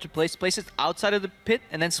 pink ward to place it outside of the pit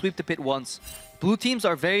and then sweep the pit once. Blue teams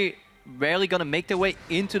are very rarely going to make their way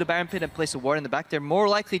into the Baron pit and place a ward in the back. They're more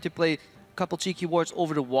likely to play a couple cheeky wards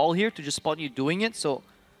over the wall here to just spot you doing it. So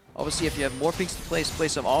obviously, if you have more pinks to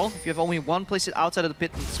place them all. If you have only 1, place it outside of the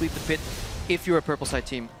pit and sweep the pit if you're a purple side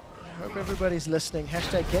team. I hope everybody's listening.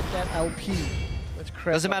 Hashtag get that LP. With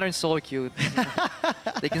Crest. Doesn't matter in solo queue.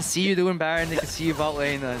 They can see you doing Baron, they can see you bot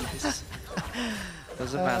lane.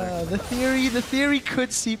 Doesn't matter. The theory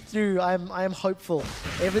could seep through. I am hopeful.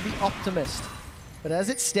 Ever the optimist. But as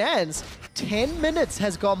it stands, 10 minutes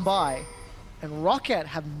has gone by, and ROCCAT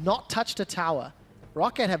have not touched a tower.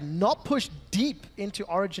 ROCCAT have not pushed deep into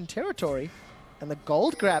Origen territory, and the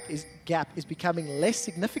gold gap is becoming less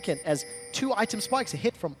significant as 2 item spikes are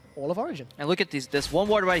hit from all of Origen. And look at these. There's one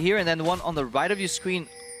ward right here, and then the one on the right of your screen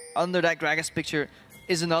under that Gragas picture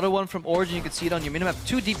is another one from Origen. You can see it on your minimap.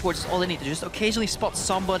 2 deep wards is all they need to just occasionally spot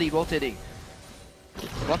somebody rotating.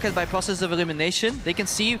 ROCCAT, by process of elimination, they can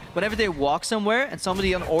see whenever they walk somewhere and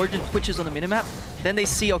somebody on Origen twitches on the minimap, then they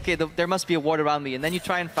see, okay, there must be a ward around me, and then you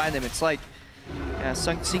try and find them. It's like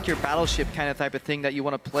sink your battleship kind of type of thing that you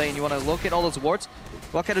want to play, and you want to locate all those wards.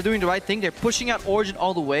 ROCCAT are doing the right thing. They're pushing out Origen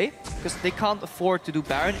all the way because they can't afford to do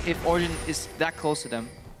Baron if Origen is that close to them.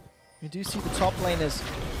 We do see the top laners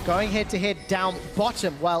going head-to-head down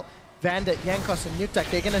bottom, while Vander, Jankos, and Nuke Duck,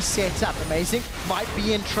 they're going to set up. Amazing might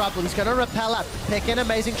be in trouble. He's going to repel up. Peck and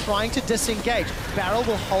Amazing trying to disengage. Barrel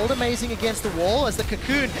will hold Amazing against the wall as the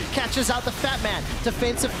Cocoon catches out the Fat Man.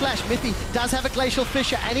 Defensive flash. Mithy does have a Glacial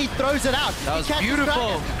Fissure, and he throws it out. That was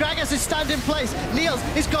beautiful. Gragas is stunned in place. Niels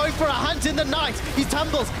is going for a hunt in the night. He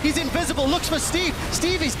tumbles. He's invisible. Looks for Steve.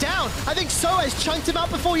 Steve is down. I think SOAS chunked him out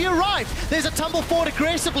before he arrived. There's a tumble forward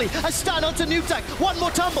aggressively. A stun onto Nuke Duck. One more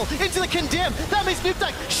tumble into the Condemn. That means Nuke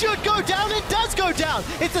Duck should go down. It does go down.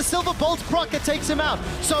 It's a Silver Bolt proc that takes him out.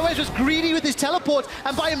 SOAS was greedy with his teleport,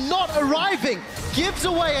 and by him not arriving, gives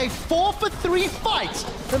away a 4-for-3 fight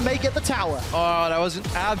to make it the tower. Oh, that was an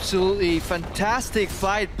absolutely fantastic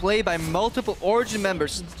fight play by multiple Origen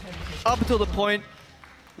members up until the point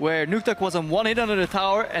where Nuke Duck was on 1 hit under the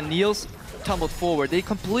tower and Niels tumbled forward. They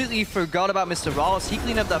completely forgot about Mr. Rawls. He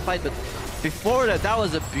cleaned up that fight, but before that, that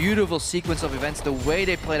was a beautiful sequence of events, the way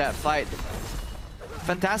they play that fight.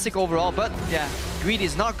 Fantastic overall, but yeah, Greed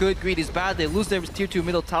is not good, Greed is bad. They lose their tier 2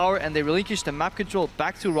 middle tower and they relinquish the map control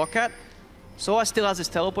back to ROCCAT. SOAS still has his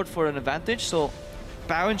teleport for an advantage, so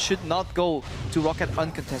Baron should not go to ROCCAT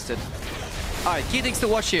uncontested. Alright, key things to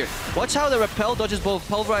watch here. Watch how the Repel dodges both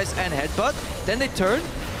Pulverize and Headbutt. Then they turn.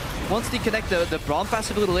 Once they connect the Brawn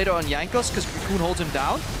passive a little later on Jankos, because Cocoon holds him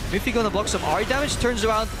down. Miffy gonna block some Ahri damage, turns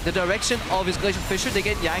around the direction of his Glacial Fissure. They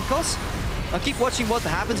get Jankos. Now keep watching what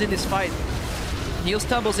happens in this fight. Niels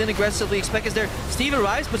tumbles in aggressively, Expect is there. Steve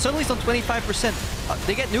arrives, but suddenly he's on 25%.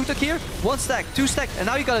 They get nuked here, 1 stack, 2 stack, and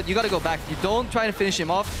now you gotta go back. You don't try to finish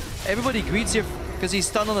him off. Everybody greets here because he's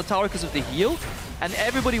stunned on the tower because of the heal, and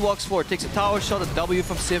everybody walks forward, takes a tower shot, a W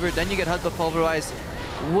from Sivir, then you get HUD by Pulverized.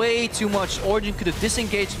 Way too much. Origen could have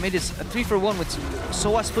disengaged, made this a 3-for-1 with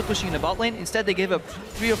Soa split pushing in the bot lane. Instead, they gave up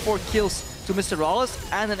 3 or 4 kills to Mr. Rawless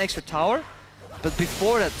and an extra tower. But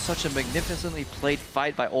before that, such a magnificently played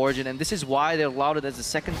fight by Origen, and this is why they're lauded as the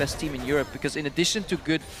second best team in Europe, because in addition to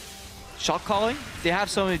good shot calling, they have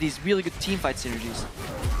some of these really good team fight synergies.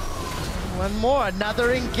 One more,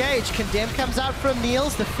 another engage. Condemn comes out from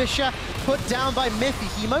Niels. The Fisher put down by Miffy.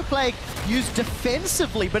 Hemoplague used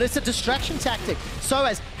defensively, but it's a distraction tactic.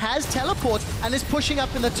 Soaz has teleport and is pushing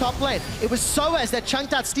up in the top lane. It was Soaz that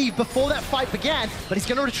chunked out Steve before that fight began, but he's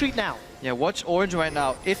going to retreat now. Yeah, watch Origen right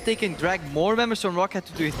now. If they can drag more members from ROCCAT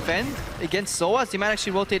to defend against Soaz, they might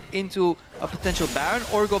actually rotate into a potential Baron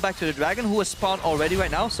or go back to the Dragon, who has spawned already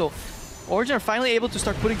right now. So Origen are finally able to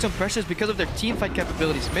start putting some pressures because of their team fight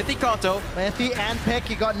capabilities. Mithy Kato. Mithy and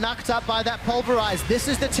Pecky got knocked up by that Pulverize. This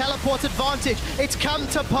is the teleport advantage. It's come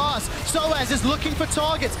to pass. Soaz is looking for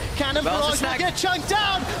targets. Cannon Barrage will get chunked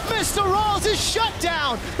down. Mr. Rawls is shut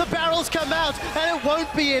down. The barrels come out and it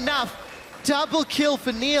won't be enough. Double kill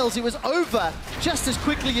for Niels. It was over just as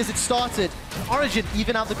quickly as it started. Origen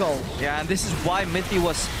even out the goal. Yeah, and this is why Mithy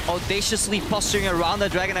was audaciously posturing around the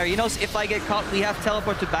Dragon area. He knows if I get caught, we have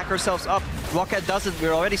teleport to back ourselves up. ROCCAT doesn't.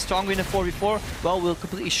 We're already stronger in a 4v4. Well, we'll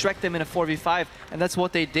completely Shrek them in a 4v5, and that's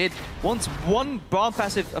what they did. Once one Braum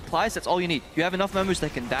passive applies, that's all you need. You have enough members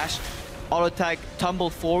that can dash, auto-tag, tumble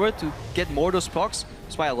forward to get more of those procs.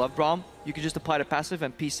 That's why I love Braum. You can just apply the passive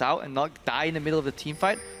and peace out and not die in the middle of the team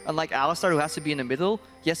fight. Unlike Alistar, who has to be in the middle.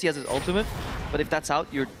 Yes, he has his ultimate, but if that's out,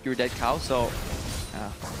 you're dead cow. So,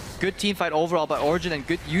 good team fight overall by Origen and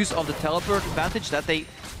good use of the teleport advantage that they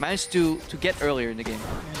managed to get earlier in the game.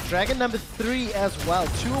 And Dragon number 3 as well,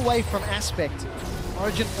 2 away from Aspect.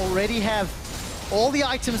 Origen already have all the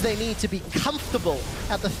items they need to be comfortable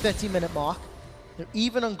at the 30-minute mark. They're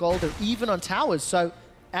even on gold, they're even on towers. So,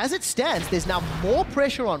 as it stands, there's now more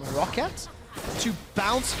pressure on ROCCAT to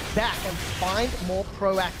bounce back and find more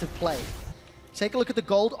proactive play. Take a look at the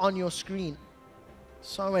gold on your screen.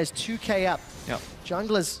 Soaz 2k up. Yep.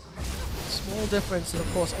 Junglers, small difference, and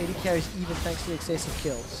of course 80 carries even thanks to excessive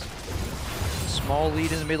kills. Small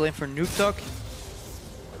lead in the mid lane for Nuketook.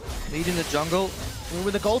 Lead in the jungle.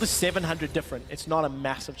 When the gold is 700 different, it's not a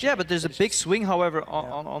massive change. Yeah, but there's a big swing, however,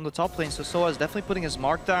 on the top lane, so Soaz is definitely putting his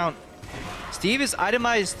mark down. Steve is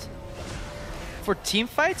itemized for team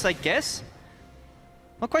fights, I guess.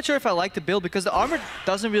 Not quite sure if I like the build because the armor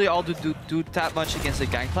doesn't really all do that much against the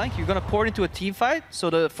Gangplank. You're gonna pour it into a team fight, so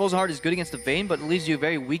the Frozen Heart is good against the Vayne, but it leaves you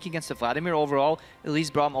very weak against the Vladimir overall. It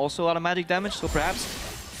leaves Braum also a lot of magic damage, so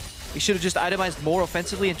perhaps he should have just itemized more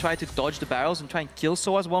offensively and tried to dodge the barrels and try and kill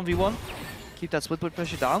Soaz 1v1. Keep that split point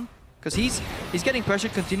pressure down. Because he's getting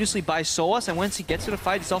pressured continuously by Soaz, and once he gets to the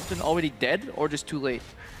fight, he's often already dead or just too late.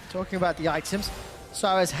 Talking about the items,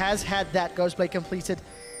 Soaz has had that Ghostblade completed.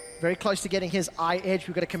 Very close to getting his Eye Edge.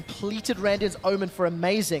 We've got a completed Randion's Omen for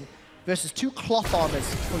Amazing versus 2 cloth armors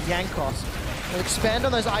for Yankos. We'll expand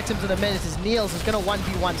on those items in a minute as Niels is going to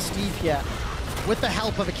 1v1 Steve here with the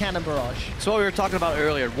help of a Cannon Barrage. So what we were talking about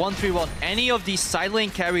earlier, 1-3-1. Any of these side lane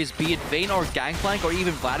carries, be it Vayne or Gangplank or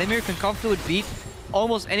even Vladimir, can comfortably beat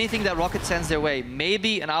almost anything that ROCCAT sends their way.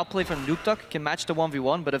 Maybe an outplay from Nuketook can match the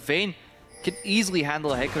 1v1, but a Vayne can easily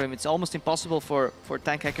handle a Hecarim. It's almost impossible for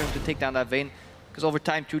tank Hecarim to take down that Vayne, because over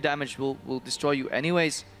time 2 damage will destroy you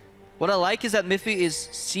anyways. What I like is that Miffy is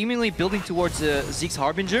seemingly building towards Zeke's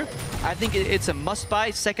Harbinger. I think it's a must-buy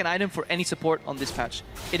second item for any support on this patch.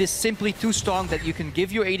 It is simply too strong that you can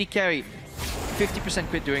give your AD carry 50%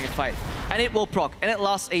 crit during a fight, and it will proc, and it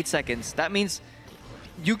lasts 8 seconds. That means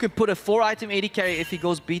you can put a 4-item AD carry if he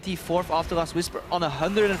goes BT 4th after Last Whisper on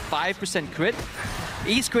 105% crit.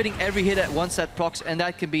 He's critting every hit at once that procs, and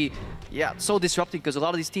that can be, yeah, so disrupting because a lot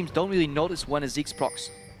of these teams don't really notice when a Zeke's procs.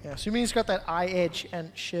 Yeah, assuming he's got that Eye Edge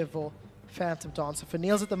and Shiv or Phantom Dancer. For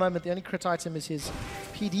Niels at the moment, the only crit item is his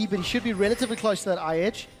PD, but he should be relatively close to that Eye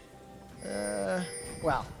Edge.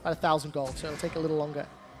 Well, at 1,000 gold, so it'll take a little longer.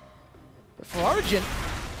 But for Origen,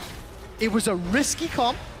 it was a risky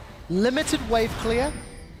comp, limited wave clear.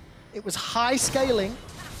 It was high scaling,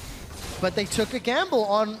 but they took a gamble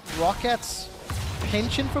on ROCCAT's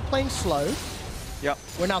penchant for playing slow. Yep.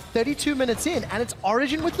 We're now 32 minutes in, and it's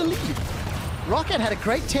Origen with the lead. ROCCAT had a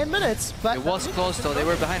great 10 minutes, but... It was close though, they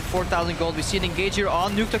were behind 4,000 gold. We see an engage here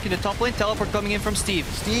on Nuketook in the top lane, teleport coming in from Steve.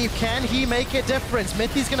 Steve, can he make a difference?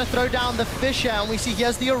 Mithy's gonna throw down the Fisher, and we see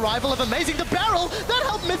here's the arrival of Amazing. The barrel, that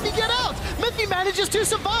helped Mithy get out! Mithy managed manages to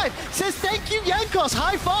survive. Says thank you, Jankos.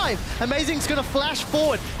 High five. Amazing's going to flash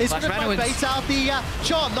forward. He's going to try and bait out the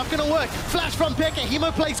charm. Not going to work. Flash from Pekka.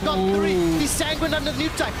 Hemoplate's got 3. He's sanguine under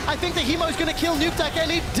Nukeduck. I think the Hemo's going to kill Nukeduck, and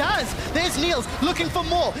he does. There's Niels looking for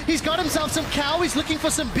more. He's got himself some cow. He's looking for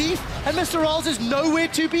some beef, and Mr. Rolls is nowhere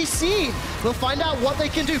to be seen. We'll find out what they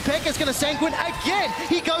can do. Pekka's going to sanguine again.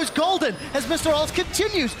 He goes golden as Mr. Rolls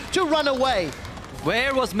continues to run away.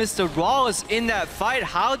 Where was Mr. Rawls in that fight?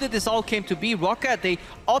 How did this all came to be? ROCCAT, they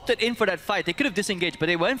opted in for that fight. They could have disengaged, but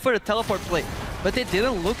they went for the teleport play. But they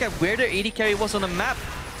didn't look at where their AD carry was on the map.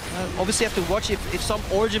 Obviously, you have to watch if some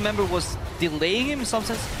Origen member was delaying him in some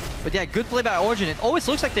sense. But yeah, good play by Origen. It always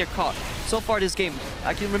looks like they're caught so far this game.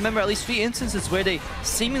 I can remember at least 3 instances where they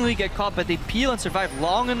seemingly get caught, but they peel and survive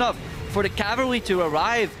long enough for the cavalry to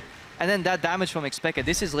arrive. And then that damage from Expected.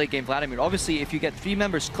 This is late game Vladimir. Obviously, if you get 3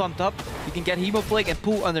 members clumped up, you can get Hemoplague and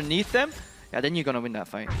pull underneath them. Yeah, then you're going to win that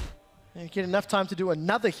fight. And you get enough time to do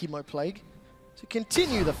another Hemoplague to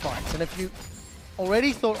continue the fight. And if you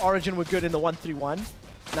already thought Origen were good in the 1-3-1,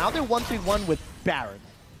 now they're 1-3-1 with Baron.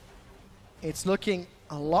 It's looking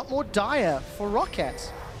a lot more dire for ROCCAT.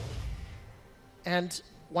 And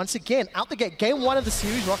once again, out the gate, game 1 of the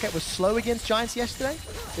series, ROCCAT was slow against Giants yesterday.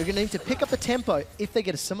 They're going to need to pick up the tempo if they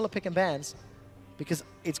get a similar pick and bans, because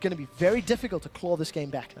it's going to be very difficult to claw this game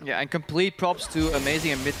back now. Yeah, and complete props to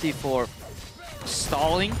Amazing and Mithy for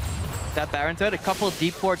stalling that Baron threat. A couple of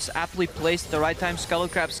deep ports aptly placed at the right time.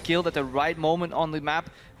 Skullcrabs killed at the right moment on the map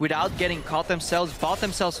without getting caught themselves, bought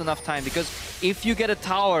themselves enough time, because if you get a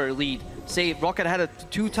tower lead, say ROCCAT had a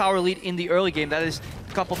 2-tower lead in the early game, that is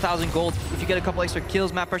a couple thousand gold. If you get a couple extra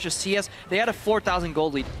kills, map pressure, CS, they had a 4,000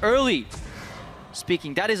 gold lead. Early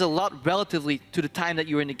speaking, that is a lot relatively to the time that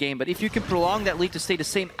you're in the game, but if you can prolong that lead to stay the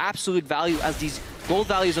same absolute value as these gold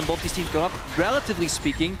values on both these teams go up, relatively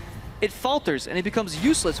speaking, it falters and it becomes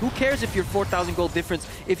useless. Who cares if you're 4,000 gold difference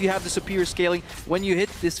if you have the superior scaling when you hit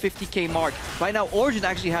this 50k mark? Right now, Origen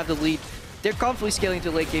actually have the lead. They're constantly scaling to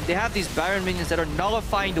the late game. They have these Baron minions that are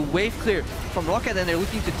nullifying the wave clear from ROCCAT, and they're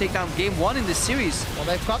looking to take down game 1 in this series. Well,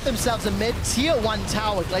 they've got themselves a mid-tier 1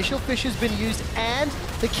 tower. Glacial Fish has been used, and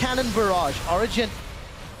the Cannon Barrage. Origen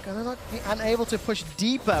gonna not be unable to push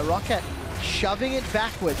deeper. ROCCAT shoving it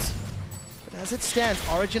backwards. But as it stands,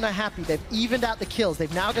 Origen are happy. They've evened out the kills.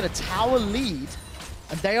 They've now got a tower lead,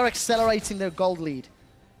 and they are accelerating their gold lead.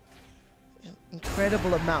 An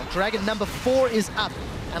incredible amount. Dragon number 4 is up,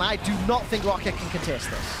 and I do not think ROCCAT can contest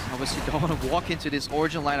this. Obviously, don't want to walk into this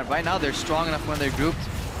Origen lineup. Right now, they're strong enough when they're grouped.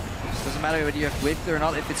 It doesn't matter whether you have wave clear or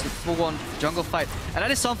not, if it's a full-on jungle fight. And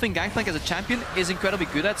that is something Gangplank as a champion is incredibly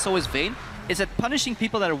good at, so is Vayne, is at punishing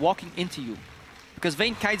people that are walking into you. Because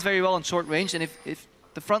Vayne kites very well on short range, and if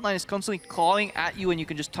the front line is constantly clawing at you and you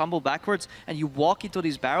can just tumble backwards and you walk into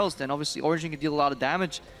these barrels, then obviously Origen can deal a lot of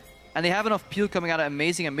damage. And they have enough peel coming out of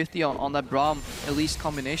Amazing and Mithy on that Braum Elise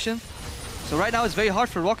combination. So right now it's very hard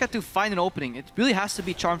for ROCCAT to find an opening. It really has to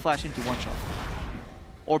be Charm Flash into one shot.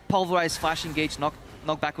 Or Pulverize, Flash Engage, knock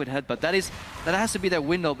back with Head. But that has to be their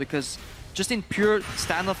window, because just in pure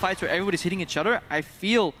standoff fights where everybody's hitting each other, I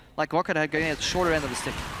feel like ROCCAT are getting at the shorter end of the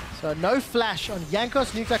stick. So no flash on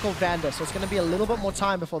Jankos, Nukeduck, or Vanda, so it's going to be a little bit more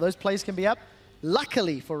time before those plays can be up.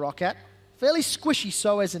 Luckily for ROCCAT, fairly squishy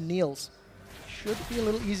Soaz and Niels. Should be a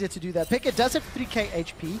little easier to do that. Pickett does have 3k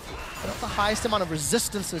HP, but not the highest amount of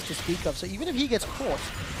resistances to speak of, so even if he gets caught,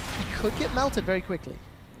 he could get melted very quickly.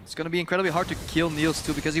 It's going to be incredibly hard to kill Niels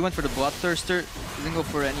too, because he went for the Bloodthirster. He didn't go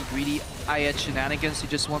for any greedy IH shenanigans. He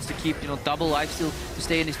just wants to keep, double lifesteal to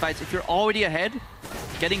stay in these fights. If you're already ahead,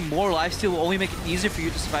 getting more lifesteal will only make it easier for you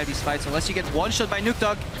to survive these fights, unless you get one shot by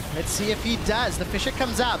Nukeduck. Let's see if he does. The Fisher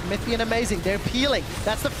comes out. Mithy and Amazing, they're peeling.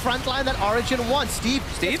 That's the front line that Origen wants. Steve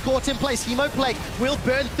gets caught in place. Hemoplague will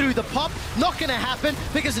burn through the pop. Not going to happen,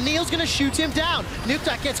 because Neil's going to shoot him down.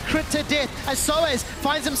 Nukeduck gets crit to death as Soaz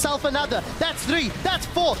finds himself another. That's 3. That's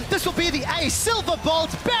 4. This will be the ace. Silver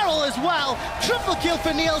Bolt, barrel as well. Triple kill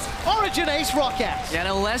for Niels. Origen ace ROCCAT. Yeah, and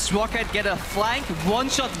unless ROCCAT get a flank, one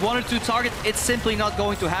shot, 1 or 2 targets, it's simply not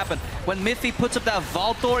going to happen. When Mithy puts up that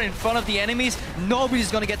Valtor in front of the enemies,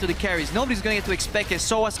 nobody's going to get to the carries. Nobody's going to get to Expect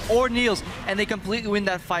Soaz or Niels, and they completely win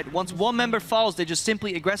that fight. Once one member falls, they just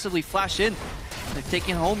simply aggressively flash in. They're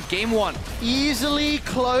taking home game 1. Easily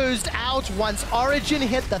closed out once Origen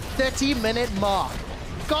hit the 30-minute mark.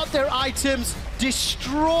 Got their items,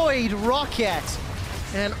 destroyed ROCCAT,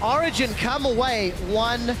 and Origen come away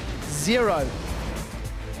 1-0.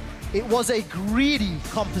 It was a greedy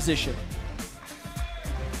composition.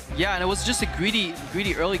 Yeah, and it was just a greedy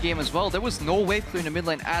early game as well. There was no wave clear in the mid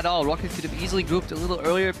lane at all. ROCCAT could have easily grouped a little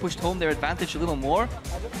earlier, pushed home their advantage a little more.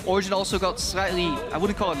 Origen also got slightly, I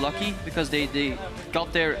wouldn't call it lucky, because they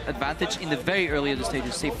got their advantage in the very early of the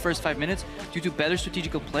stages, say first 5 minutes, due to better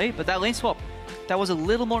strategical play. But that lane swap, that was a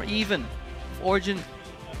little more even. If Origen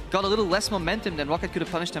got a little less momentum, then ROCCAT could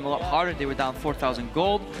have punished them a lot harder. They were down 4,000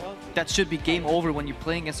 gold. That should be game over when you're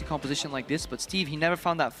playing against a composition like this. But Steve, he never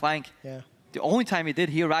found that flank. Yeah. The only time he did,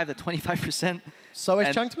 he arrived at 25%. So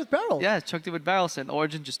it's chunked with barrels. Yeah, chunked it with barrels, and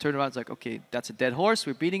Origen just turned around and was like, okay, that's a dead horse,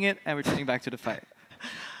 we're beating it, and we're turning back to the fight.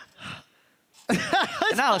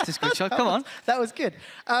 Analysis, quick shot, come on. That was good.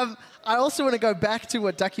 I also want to go back to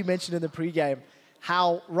what Ducky mentioned in the pregame,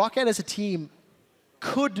 how ROCCAT as a team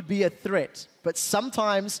could be a threat, but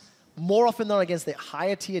sometimes, more often than not against their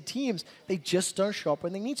higher tier teams, they just don't show up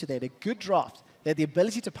when they need to. They had a good draft, they had the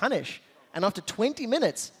ability to punish, and after 20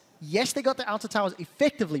 minutes, yes, they got the outer towers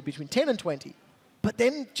effectively between 10 and 20, but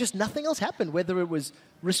then just nothing else happened, whether it was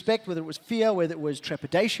respect, whether it was fear, whether it was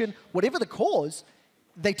trepidation, whatever the cause,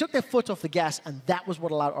 they took their foot off the gas, and that was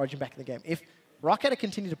what allowed Origen back in the game. If ROCCAT had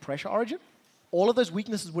continued to pressure Origen, all of those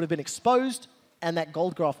weaknesses would have been exposed, and that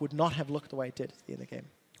gold graph would not have looked the way it did at the end of the game.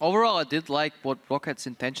 Overall, I did like what ROCCAT's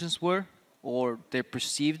intentions were, or their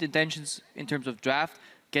perceived intentions in terms of draft.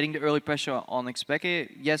 Getting the early pressure on Expeke.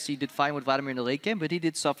 Yes, he did fine with Vladimir in the late game, but he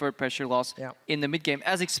did suffer pressure loss in the mid game,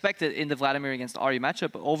 as expected in the Vladimir against Ari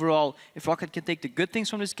matchup. But overall, if ROCCAT can take the good things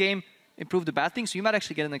from this game, improve the bad things, so you might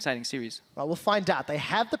actually get an exciting series. Well, we'll find out. They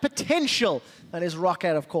have the potential. That is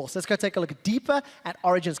ROCCAT, of course. Let's go take a look deeper at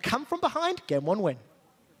Origen's come from behind, game 1 win.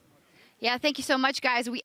 Yeah, thank you so much, guys. We